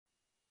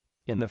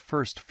In the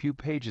first few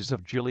pages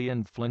of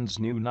Gillian Flynn's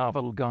new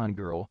novel Gone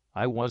Girl,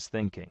 I was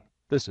thinking,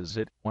 this is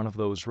it, one of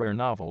those rare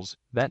novels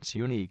that's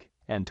unique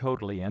and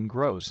totally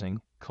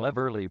engrossing,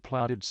 cleverly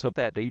plotted so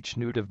that each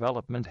new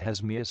development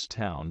has me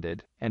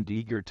astounded and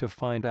eager to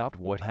find out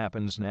what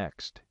happens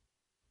next.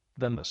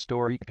 Then the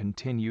story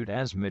continued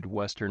as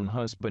Midwestern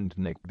husband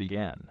Nick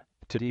began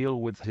to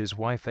deal with his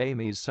wife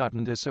Amy's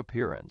sudden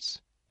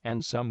disappearance,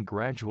 and some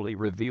gradually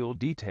revealed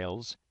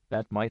details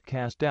that might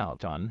cast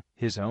doubt on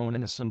his own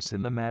innocence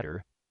in the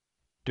matter.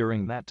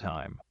 During that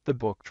time, the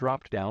book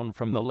dropped down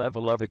from the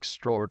level of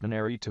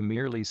extraordinary to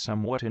merely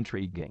somewhat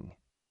intriguing.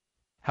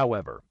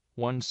 However,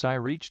 once I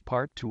reached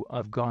part 2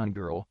 of Gone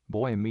Girl,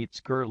 Boy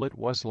Meets Girl, it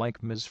was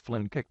like Ms.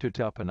 Flynn kicked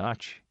it up a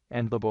notch,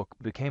 and the book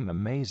became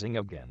amazing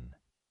again.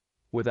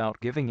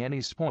 Without giving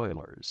any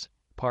spoilers,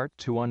 Part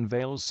 2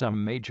 unveils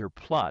some major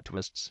plot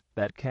twists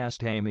that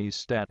cast Amy's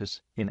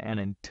status in an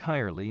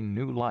entirely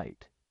new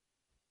light.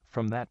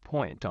 From that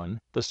point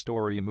on, the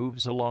story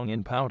moves along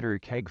in powder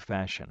keg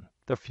fashion.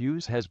 The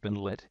fuse has been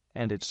lit,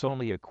 and it's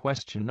only a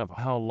question of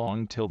how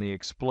long till the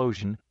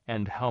explosion,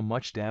 and how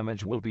much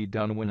damage will be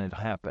done when it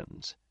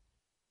happens.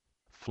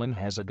 Flynn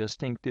has a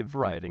distinctive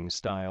writing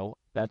style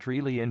that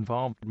really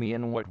involved me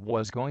in what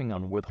was going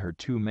on with her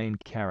two main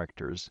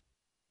characters.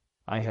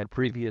 I had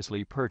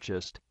previously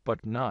purchased,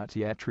 but not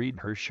yet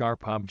read her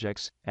Sharp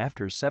Objects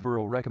after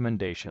several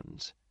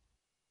recommendations.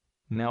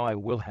 Now I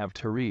will have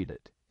to read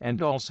it, and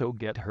also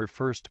get her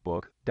first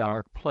book,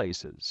 Dark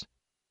Places.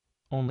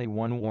 Only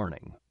one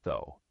warning,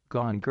 though,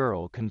 Gone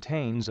Girl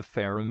contains a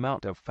fair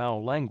amount of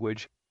foul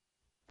language.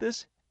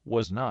 This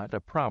was not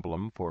a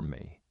problem for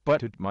me,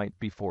 but it might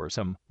be for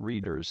some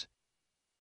readers.